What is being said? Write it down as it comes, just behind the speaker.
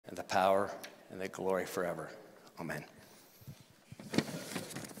power, and the glory forever. Amen.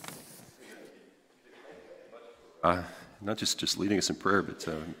 Not just leading us in prayer, but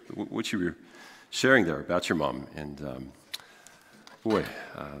what you were sharing there about your mom, and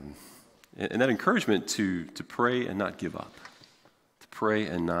and that encouragement to pray and not give up, to pray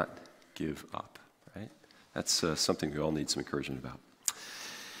and not give up, right? That's something we all need some encouragement about.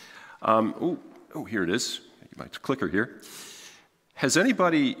 Here it is. My clicker here. Has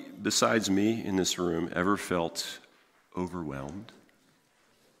anybody besides me in this room ever felt overwhelmed?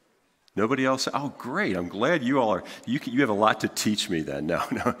 Nobody else? Oh, great. I'm glad you all are. You have a lot to teach me then. No.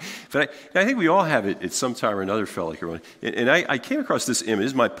 But I think we all have it at some time or another, felt like you're. And I came across this image.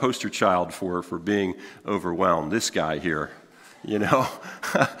 This is my poster child for being overwhelmed. This guy here, you know.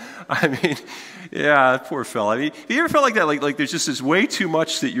 I mean, yeah, poor fella. I mean, have you ever felt like that? Like there's just this way too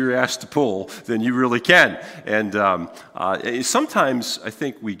much that you're asked to pull than you really can. And sometimes I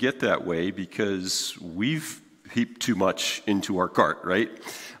think we get that way because we've heaped too much into our cart, right?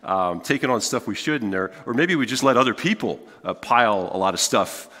 Taking on stuff we shouldn't, or maybe we just let other people pile a lot of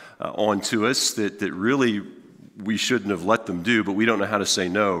stuff onto us that really we shouldn't have let them do, but we don't know how to say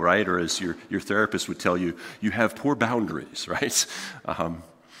no, right? Or as your therapist would tell you, you have poor boundaries, right?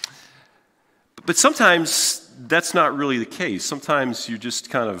 But sometimes that's not really the case. Sometimes you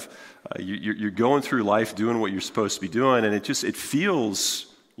just kind of, you're going through life doing what you're supposed to be doing, and it feels,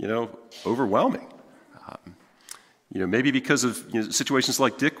 overwhelming. Maybe because of situations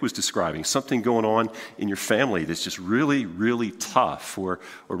like Dick was describing, something going on in your family that's just really, really tough, or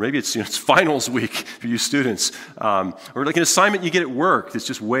maybe it's it's finals week for you students, or like an assignment you get at work that's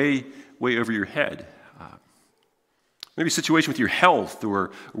just way, way over your head. Maybe a situation with your health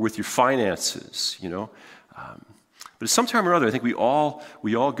or with your finances, But at some time or other, I think we all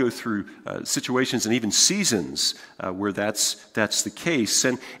go through situations and even seasons where that's the case.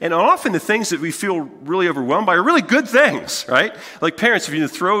 And often the things that we feel really overwhelmed by are really good things, right? Like parents, if you're in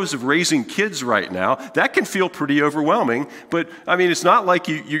the throes of raising kids right now, that can feel pretty overwhelming. But I mean, it's not like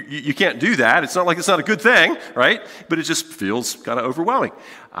you can't do that. It's not like it's not a good thing, right? But it just feels kind of overwhelming.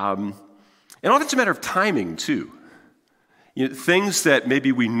 And often it's a matter of timing too. Things that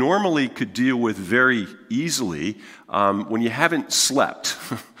maybe we normally could deal with very easily when you haven't slept,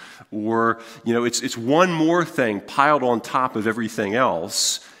 or it's one more thing piled on top of everything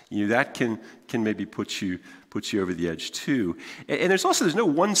else. That can maybe put you over the edge too. And there's no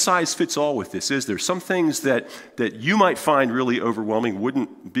one size fits all with this, is there? Some things that you might find really overwhelming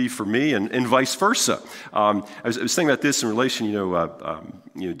wouldn't be for me, and vice versa. I was thinking about this in relation.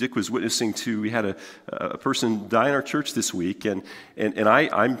 Dick was witnessing to. We had a person die in our church this week, and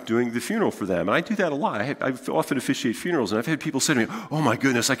I'm doing the funeral for them, and I do that a lot. I often officiate funerals, and I've had people say to me, "Oh my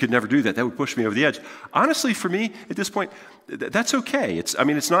goodness, I could never do that. That would push me over the edge." Honestly, for me at this point, that's okay.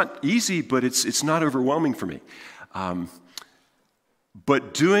 It's not easy, but it's not overwhelming for me.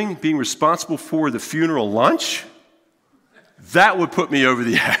 But being responsible for the funeral lunch, that would put me over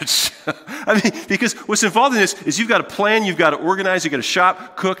the edge. I mean, because what's involved in this is you've got to plan, you've got to organize, you've got to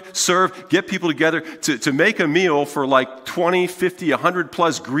shop, cook, serve, get people together to make a meal for like 20, 50, 100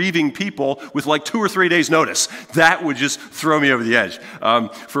 plus grieving people with like 2 or 3 days notice. That would just throw me over the edge.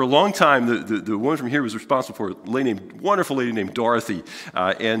 For a long time, the woman from here was responsible for a wonderful lady named Dorothy,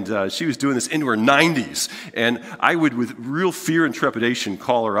 and she was doing this into her 90s. And I would, with real fear and trepidation,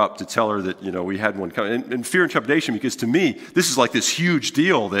 call her up to tell her that, we had one coming. And fear and trepidation, because to me, this is like this huge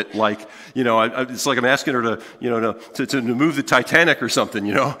deal that it's like I'm asking her to move the Titanic or something,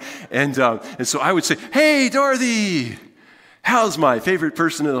 And so I would say, "Hey, Dorothy, how's my favorite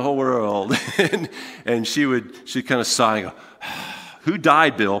person in the whole world?" and she'd kind of sigh and go, "Who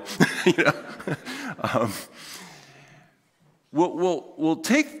died, Bill?" We'll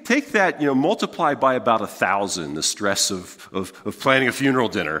take that, multiply by about 1,000 the stress of planning a funeral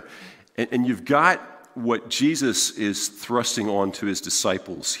dinner, and you've got what Jesus is thrusting on to his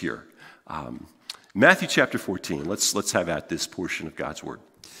disciples here. Matthew chapter 14, let's have at this portion of God's word.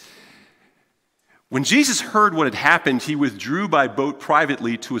 When Jesus heard what had happened, he withdrew by boat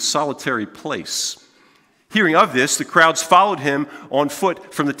privately to a solitary place. Hearing of this, the crowds followed him on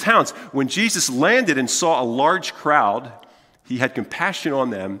foot from the towns. When Jesus landed and saw a large crowd, he had compassion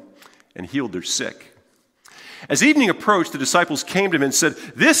on them and healed their sick. As evening approached, the disciples came to him and said,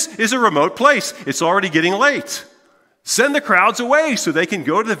 "This is a remote place. It's already getting late. Send the crowds away so they can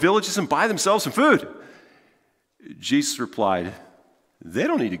go to the villages and buy themselves some food." Jesus replied, "They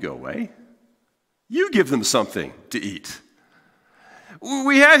don't need to go away. You give them something to eat."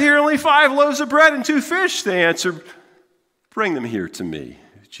 "We have here only 5 loaves of bread and 2 fish," they answered. "Bring them here to me,"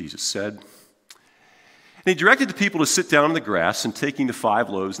 Jesus said. And he directed the people to sit down on the grass, and taking the 5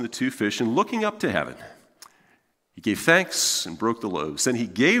 loaves and the 2 fish and looking up to heaven, he gave thanks and broke the loaves. Then he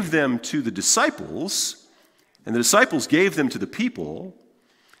gave them to the disciples, and the disciples gave them to the people,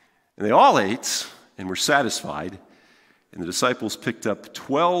 and they all ate and were satisfied. And the disciples picked up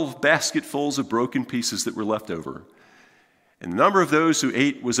 12 basketfuls of broken pieces that were left over. And the number of those who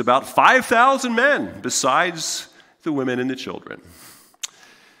ate was about 5,000 men, besides the women and the children.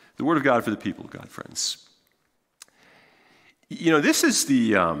 The word of God for the people of God, friends. You know, this is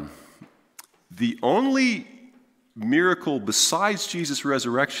the only miracle besides Jesus'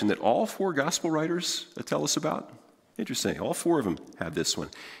 resurrection that all 4 gospel writers tell us about. Interesting. All 4 of them have this one.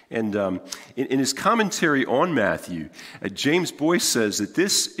 And in his commentary on Matthew, James Boyce says that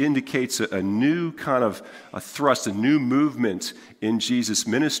this indicates a new kind of a thrust, a new movement in Jesus'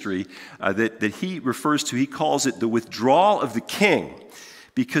 ministry that he refers to. He calls it the withdrawal of the king.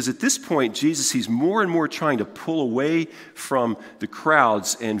 Because at this point, Jesus, he's more and more trying to pull away from the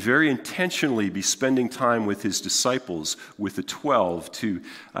crowds and very intentionally be spending time with his disciples, with the 12, to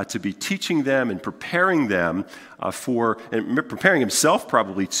be teaching them and preparing them and preparing himself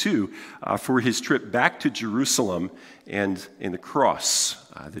probably too, for his trip back to Jerusalem and in the cross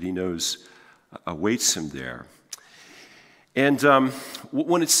that he knows awaits him there. And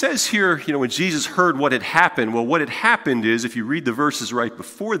when it says here, you know, when Jesus heard what had happened, well, what had happened is, if you read the verses right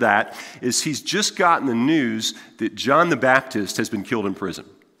before that, is he's just gotten the news that John the Baptist has been killed in prison.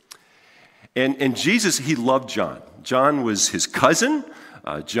 And Jesus, he loved John. John was his cousin.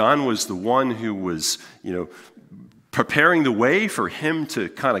 John was the one who was, you know, preparing the way for him to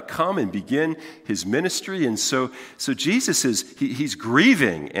kind of come and begin his ministry. And so Jesus he's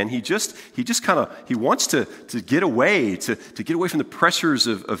grieving, and he wants to get away, to get away from the pressures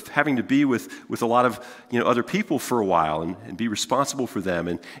of having to be with a lot of, you know, other people for a while and be responsible for them.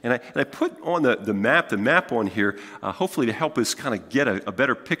 And I put on the map on here, hopefully to help us kind of get a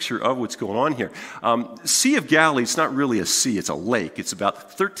better picture of what's going on here. Sea of Galilee, it's not really a sea, it's a lake. It's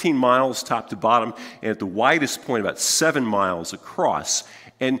about 13 miles top to bottom, and at the widest point about 7 miles across.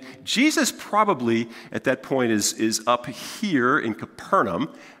 And Jesus probably at that point is up here in Capernaum,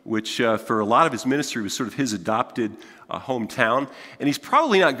 which for a lot of his ministry was sort of his adopted hometown. And he's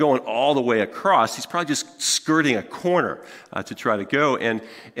probably not going all the way across. He's probably just skirting a corner to try to go. And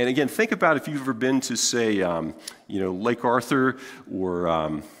again, think about if you've ever been to, say, Lake Arthur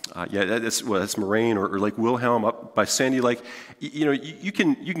or that's Moraine or Lake Wilhelm up by Sandy Lake. You know, you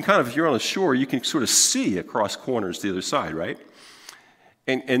can kind of, if you're on the shore, you can sort of see across corners to the other side, right?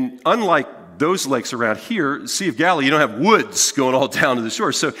 And unlike those lakes around here, Sea of Galilee, you don't have woods going all down to the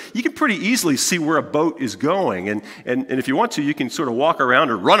shore. So you can pretty easily see where a boat is going. And if you want to, you can sort of walk around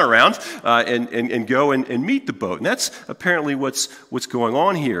or run around and go and meet the boat. And that's apparently what's going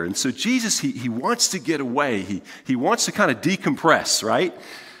on here. And so Jesus, he wants to get away. He wants to kind of decompress, right?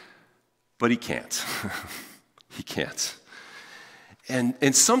 But he can't. He can't.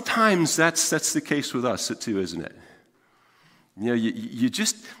 And sometimes that's the case with us too, isn't it? You know, you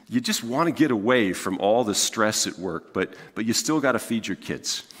just want to get away from all the stress at work, but you still got to feed your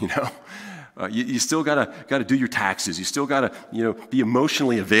kids. You know, you still got to do your taxes. You still got to be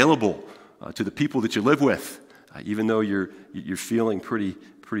emotionally available to the people that you live with, even though you're feeling pretty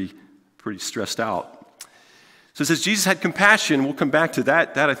stressed out. So it says Jesus had compassion. We'll come back to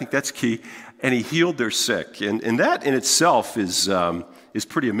that. I think that's key. And he healed their sick, and that in itself is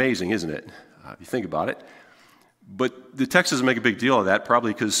pretty amazing, isn't it? If you think about it. But the text doesn't make a big deal of that,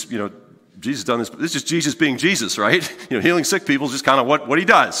 probably because, you know, Jesus done this. This is Jesus being Jesus, right? You know, healing sick people is just kind of what he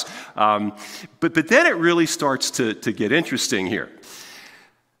does. But then it really starts to get interesting here.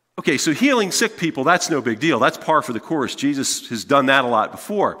 Okay, so healing sick people, that's no big deal. That's par for the course. Jesus has done that a lot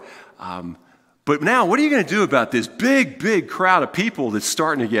before. But now, what are you going to do about this big crowd of people that's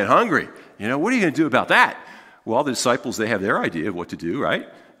starting to get hungry? You know, what are you going to do about that? Well, the disciples, they have their idea of what to do, right?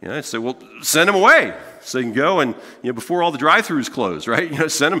 You know, so well, send them away so they can go and, you know, before all the drive-thrus close, right? You know,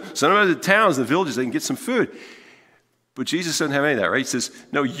 send them out to the towns and the villages, they can get some food. But Jesus doesn't have any of that, right? He says,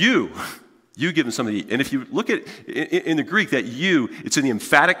 no, you give them something to eat. And if you look at, in the Greek, that you, it's in the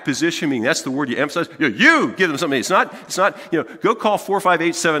emphatic position, meaning that's the word you emphasize. You give them something to eat. It's not, you know, go call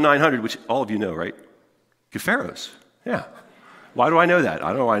 458-7900, which all of you know, right? Cafaros. Yeah. Why do I know that? I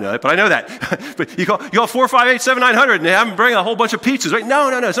don't know why I know that, but I know that. But you call 458-7900 and they have them bring a whole bunch of pizzas, right? No,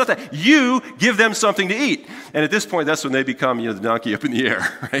 it's not that. You give them something to eat. And at this point, that's when they become, you know, the donkey up in the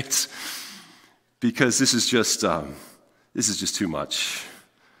air, right? Because this is just too much.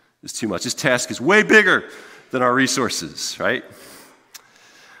 It's too much. This task is way bigger than our resources, right?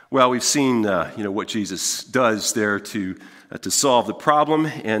 Well, we've seen, what Jesus does there to solve the problem.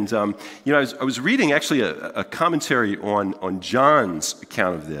 And, I was reading actually a commentary on John's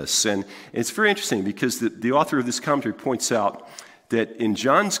account of this. And it's very interesting because the author of this commentary points out that in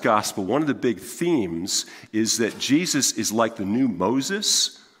John's gospel, one of the big themes is that Jesus is like the new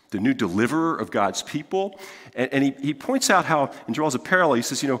Moses, the new deliverer of God's people. And he points out how, and draws a parallel, he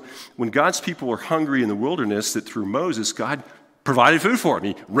says, when God's people were hungry in the wilderness, that through Moses, God provided food for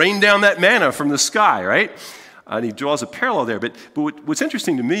them. He rained down that manna from the sky, right? And he draws a parallel there. But what's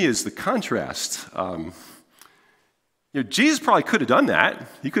interesting to me is the contrast. Jesus probably could have done that.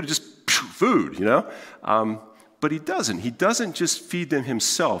 He could have just food, but he doesn't. He doesn't just feed them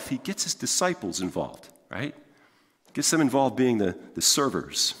himself. He gets his disciples involved, right? Gets them involved being the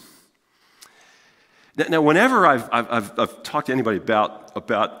servers. Now, whenever I've talked to anybody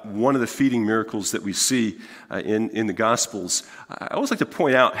about one of the feeding miracles that we see in the Gospels, I always like to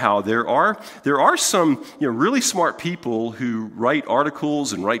point out how there are some really smart people who write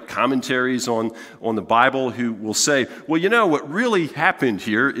articles and write commentaries on the Bible who will say, well, what really happened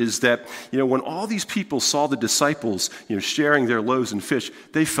here is that when all these people saw the disciples sharing their loaves and fish,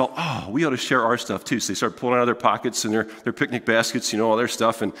 they felt, we ought to share our stuff too. So they started pulling out of their pockets and their picnic baskets, all their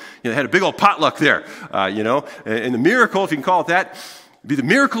stuff, and they had a big old potluck there. And the miracle, if you can call it that, would be the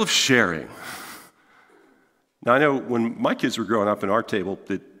miracle of sharing. Now, I know when my kids were growing up in our table,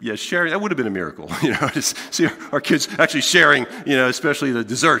 sharing, that would have been a miracle, to see our kids actually sharing, especially the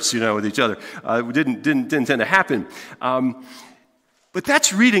desserts, with each other. It didn't tend to happen. But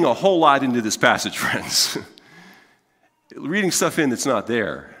that's reading a whole lot into this passage, friends. Reading stuff in that's not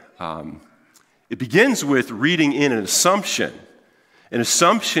there. It begins with reading in an assumption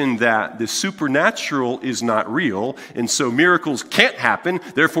that the supernatural is not real, and so miracles can't happen,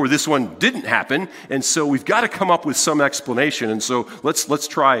 therefore this one didn't happen, and so we've got to come up with some explanation, and so let's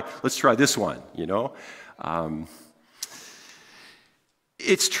try this one,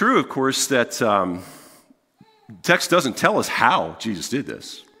 It's true, of course, that text doesn't tell us how Jesus did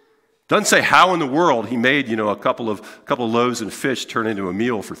this. Doesn't say how in the world he made, a couple of loaves and fish turn into a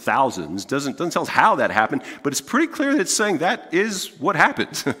meal for thousands. Doesn't tell us how that happened, but it's pretty clear that it's saying that is what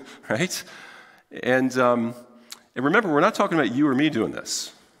happened, right? And remember, we're not talking about you or me doing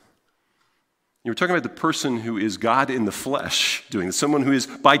this. We're talking about the person who is God in the flesh doing this, someone who is,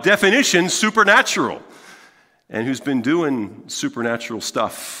 by definition, supernatural, and who's been doing supernatural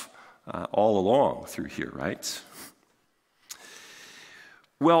stuff all along through here, right?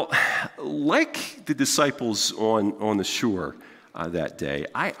 Well, like the disciples on the shore that day,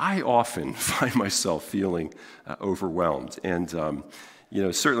 I often find myself feeling overwhelmed. And,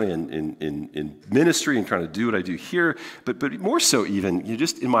 certainly in ministry and trying to do what I do here, but more so even,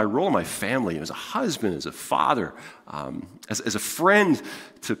 just in my role in my family, as a husband, as a father, as a friend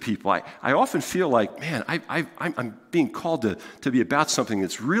to people, I often feel like, man, I'm being called to be about something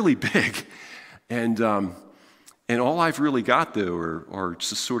that's really big. And all I've really got, though, are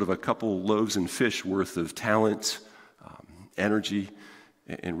just sort of a couple loaves and fish worth of talent, energy,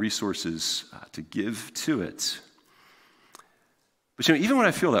 and resources to give to it. But even when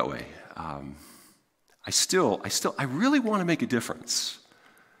I feel that way, I really want to make a difference.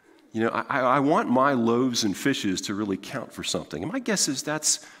 I want my loaves and fishes to really count for something. And my guess is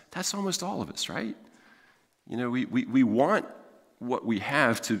that's almost all of us, right? We want what we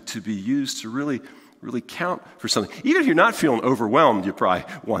have to be used to really count for something. Even if you're not feeling overwhelmed, you probably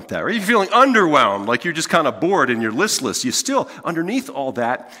want that. Or even feeling underwhelmed, like you're just kind of bored and you're listless, you still, underneath all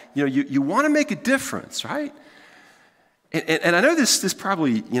that, you want to make a difference, right? And I know this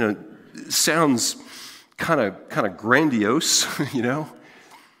probably, sounds kind of grandiose,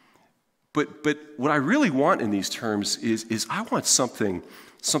 But what I really want in these terms is I want something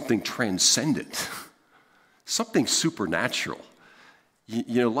transcendent, something supernatural.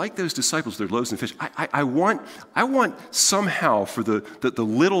 Like those disciples, their loaves and fish, I want somehow for the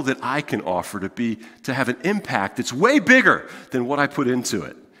little that I can offer to have an impact that's way bigger than what I put into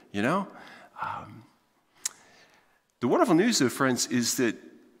it, The wonderful news, though, friends, is that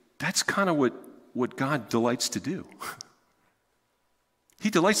that's kind of what God delights to do. He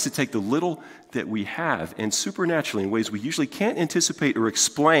delights to take the little that we have and supernaturally, in ways we usually can't anticipate or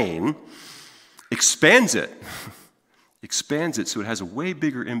explain, expands it so it has a way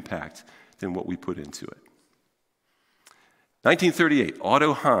bigger impact than what we put into it. 1938,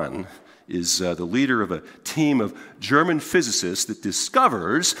 Otto Hahn is the leader of a team of German physicists that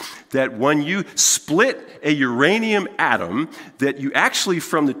discovers that when you split a uranium atom, that you actually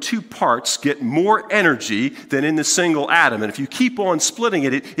from the two parts get more energy than in the single atom. And if you keep on splitting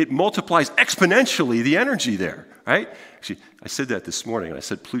it, it multiplies exponentially the energy there, right? Actually, I said that this morning, and I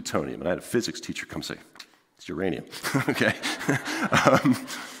said plutonium, and I had a physics teacher come say, it's uranium. Okay.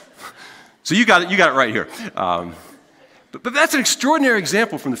 So you got it right here. But that's an extraordinary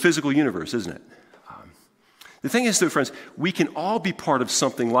example from the physical universe, isn't it? The thing is, though, friends, we can all be part of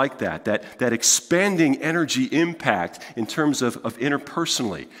something like that expanding energy impact in terms of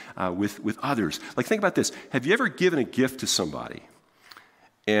interpersonally with others. Like, think about this. Have you ever given a gift to somebody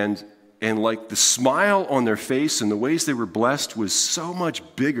and like the smile on their face and the ways they were blessed was so much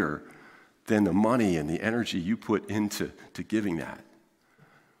bigger than the money and the energy you put into giving that?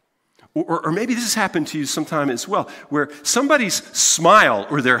 Or maybe this has happened to you sometime as well, where somebody's smile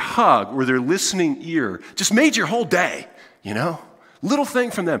or their hug or their listening ear just made your whole day, you know? Little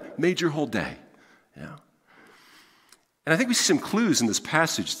thing from them made your whole day, you know? And I think we see some clues in this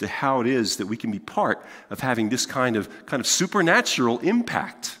passage to how it is that we can be part of having this kind of supernatural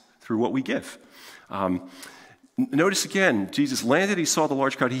impact through what we give. Notice again, Jesus landed, he saw the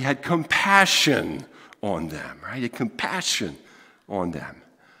large crowd, he had compassion on them, right? He had compassion on them.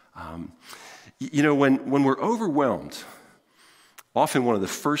 You know, when we're overwhelmed, often one of the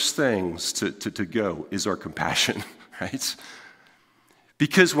first things to go is our compassion, right?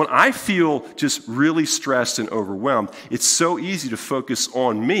 Because when I feel just really stressed and overwhelmed, it's so easy to focus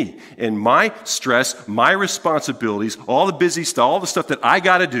on me and my stress, my responsibilities, all the busy stuff, all the stuff that I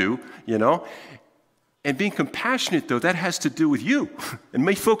got to do, you know. And being compassionate, though, that has to do with you and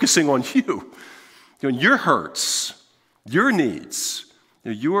me focusing on you, your hurts, your needs,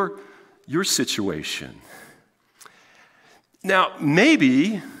 your situation. Now,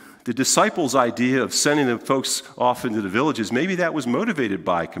 maybe the disciples' idea of sending the folks off into the villages, maybe that was motivated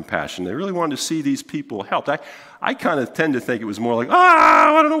by compassion. They really wanted to see these people helped. I kind of tend to think it was more like,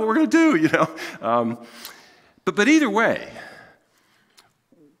 I don't know what we're going to do, you know. But either way,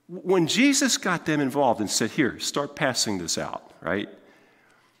 when Jesus got them involved and said, here, start passing this out, right?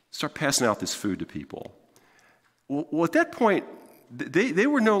 Start passing out this food to people. Well, at that point, they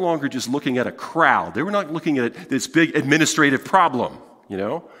were no longer just looking at a crowd. They were not looking at this big administrative problem, you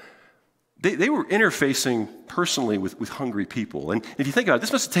know. They were interfacing personally with hungry people. And if you think about it,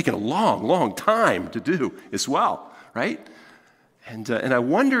 this must have taken a long, long time to do as well, right? And I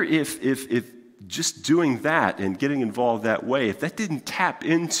wonder if just doing that and getting involved that way, if that didn't tap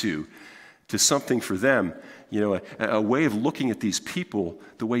into something for them, you know, a way of looking at these people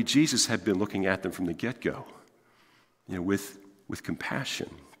the way Jesus had been looking at them from the get-go, you know, with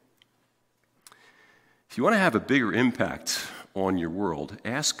compassion. If you want to have a bigger impact on your world,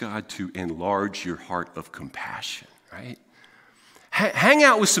 ask God to enlarge your heart of compassion, right? Hang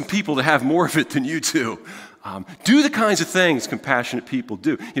out with some people that have more of it than you do. Do the kinds of things compassionate people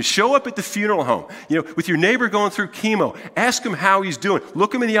do. You know, show up at the funeral home, you know, with your neighbor going through chemo. Ask him how he's doing.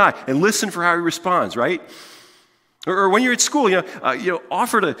 Look him in the eye and listen for how he responds, right? Or when you're at school, you know,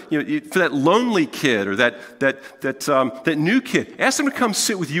 offer to, you know, for that lonely kid or that new kid, ask them to come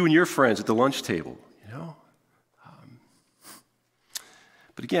sit with you and your friends at the lunch table, you know.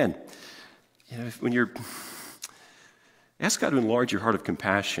 But again, you know, when you're, ask God to enlarge your heart of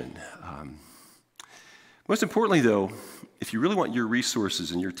compassion. Most importantly, though, if you really want your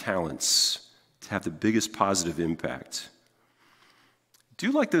resources and your talents to have the biggest positive impact,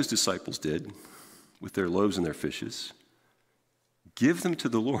 do like those disciples did with their loaves and their fishes. Give them to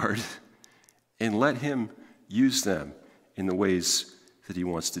the Lord and let him use them in the ways that he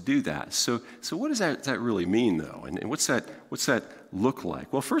wants to do that. So what does that really mean, though? And what's that look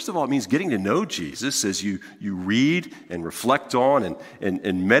like? Well, first of all, it means getting to know Jesus as you read and reflect on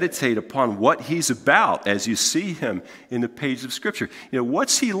and meditate upon what he's about as you see him in the pages of Scripture. You know,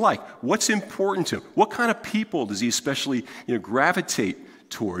 what's he like? What's important to him? What kind of people does he especially, you know, gravitate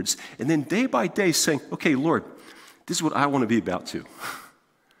towards? And then day by day saying, okay, Lord, this is what I want to be about too.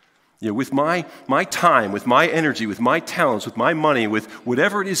 You know, with my time, with my energy, with my talents, with my money, with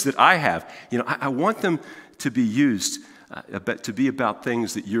whatever it is that I have, you know, I want them to be used to be about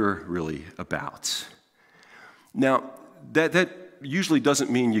things that you're really about. Now, that usually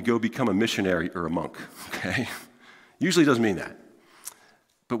doesn't mean you go become a missionary or a monk, okay? Usually doesn't mean that.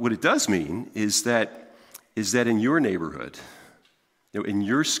 But what it does mean is that in your neighborhood, you know, in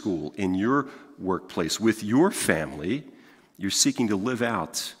your school, in your workplace, with your family, you're seeking to live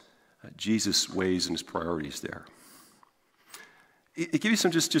out Jesus' ways and his priorities there. It gives you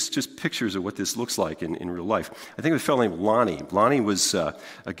some just pictures of what this looks like in real life. I think of a fellow named Lonnie. Lonnie was a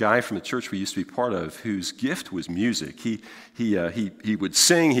guy from the church we used to be part of whose gift was music. He would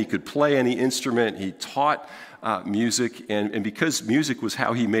sing, he could play any instrument, he taught music, and because music was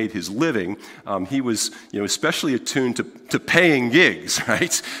how he made his living, he was especially attuned to paying gigs,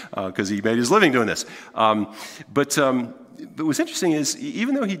 right? Because he made his living doing this. But what's interesting is,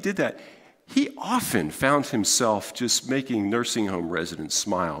 even though he did that, he often found himself just making nursing home residents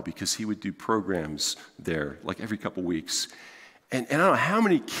smile because he would do programs there like every couple weeks. And I don't know how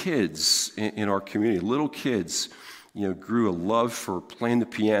many kids in our community, little kids, grew a love for playing the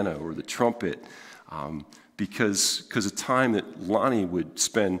piano or the trumpet because of time that Lonnie would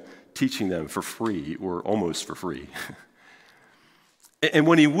spend teaching them for free or almost for free. And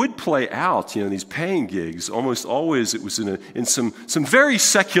when he would play out, these paying gigs, almost always it was in some very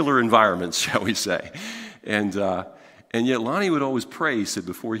secular environments, shall we say. And yet Lonnie would always pray, he said,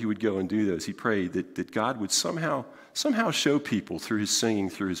 before he would go and do those, he prayed that God would somehow show people through his singing,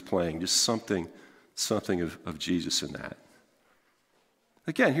 through his playing, just something of Jesus in that.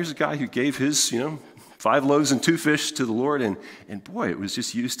 Again, here's a guy who gave his, 5 loaves and 2 fish to the Lord, and boy, it was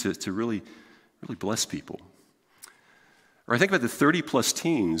just used to really, really bless people. Or I think about the 30-plus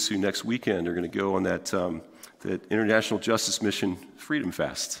teens who next weekend are going to go on that International Justice Mission Freedom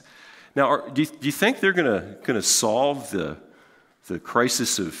Fest. Now, do you think they're going to solve the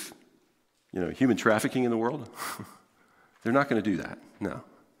crisis of human trafficking in the world? They're not going to do that. No.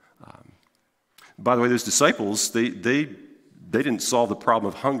 By the way, those disciples they didn't solve the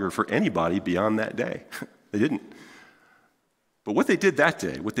problem of hunger for anybody beyond that day. They didn't. But what they did that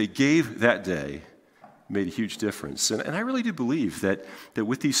day, what they gave that day, made a huge difference. And I really do believe that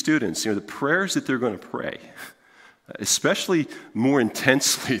with these students, the prayers that they're going to pray, especially more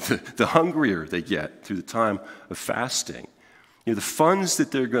intensely the hungrier they get through the time of fasting, the funds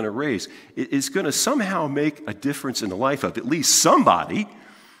that they're going to raise, it is going to somehow make a difference in the life of at least somebody,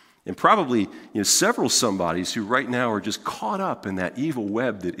 and probably several somebodies who right now are just caught up in that evil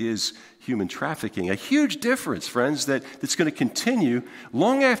web that is human trafficking. A huge difference, friends, that's going to continue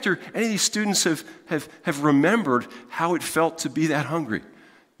long after any of these students have remembered how it felt to be that hungry,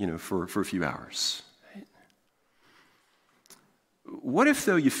 for a few hours. Right? What if,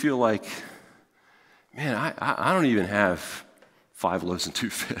 though, you feel like, man, I don't even have 5 loaves and 2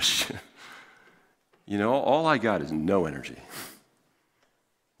 fish. All I got is no energy.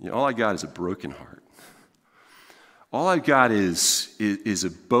 All I got is a broken heart. All I've got is a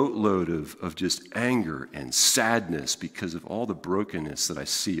boatload of just anger and sadness because of all the brokenness that I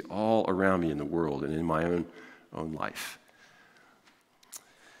see all around me in the world and in my own life.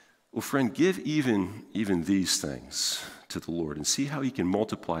 Well, friend, give even these things to the Lord and see how he can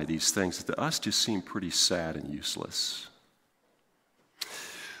multiply these things that to us just seem pretty sad and useless.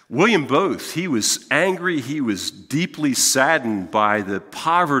 William Booth, he was angry, he was deeply saddened by the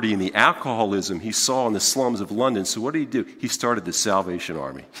poverty and the alcoholism he saw in the slums of London. So what did he do? He started the Salvation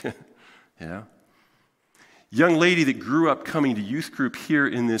Army. Young lady that grew up coming to youth group here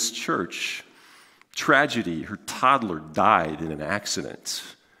in this church, tragedy, her toddler died in an accident.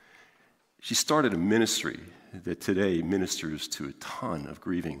 She started a ministry that today ministers to a ton of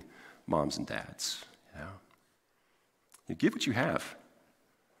grieving moms and dads. You give what you have.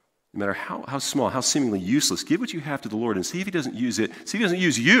 No matter how small, how seemingly useless, give what you have to the Lord and see if he doesn't use it, see if he doesn't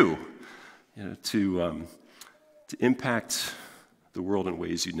use you, to impact the world in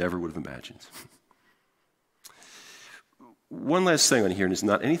ways you never would have imagined. One last thing on here, and it's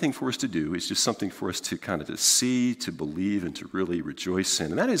not anything for us to do, it's just something for us to kind of to see, to believe, and to really rejoice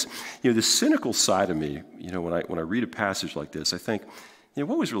in. And that is, the cynical side of me, when I read a passage like this, I think,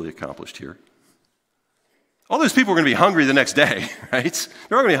 what was really accomplished here? All those people are going to be hungry the next day, right?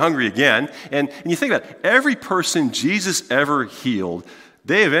 They're not going to be hungry again. And you think about it, every person Jesus ever healed,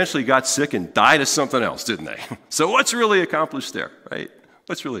 they eventually got sick and died of something else, didn't they? So what's really accomplished there, right?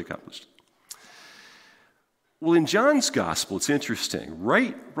 What's really accomplished? Well, in John's gospel, it's interesting.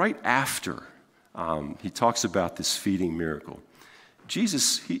 Right after he talks about this feeding miracle,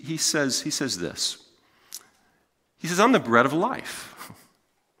 Jesus, he says this. He says, I'm the bread of life.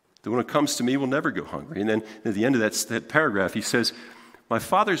 The one who comes to me will never go hungry. And then at the end of that paragraph, he says, my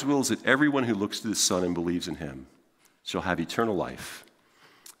Father's will is that everyone who looks to the Son and believes in him shall have eternal life,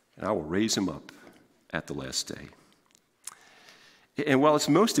 and I will raise him up at the last day. And while it's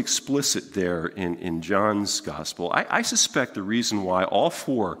most explicit there in John's gospel, I suspect the reason why all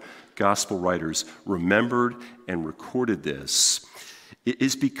 4 gospel writers remembered and recorded this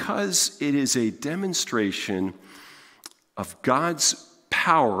is because it is a demonstration of God's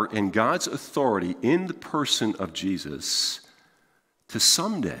power and God's authority in the person of Jesus to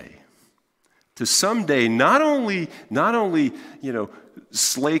someday not only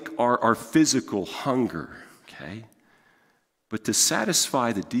slake our physical hunger, okay, but to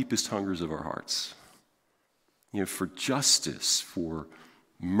satisfy the deepest hungers of our hearts. For justice, for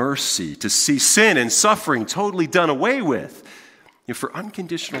mercy, to see sin and suffering totally done away with, for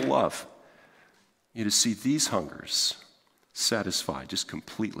unconditional love, to see these hungers satisfied just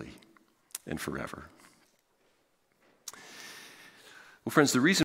completely and forever. Well, friends, the reason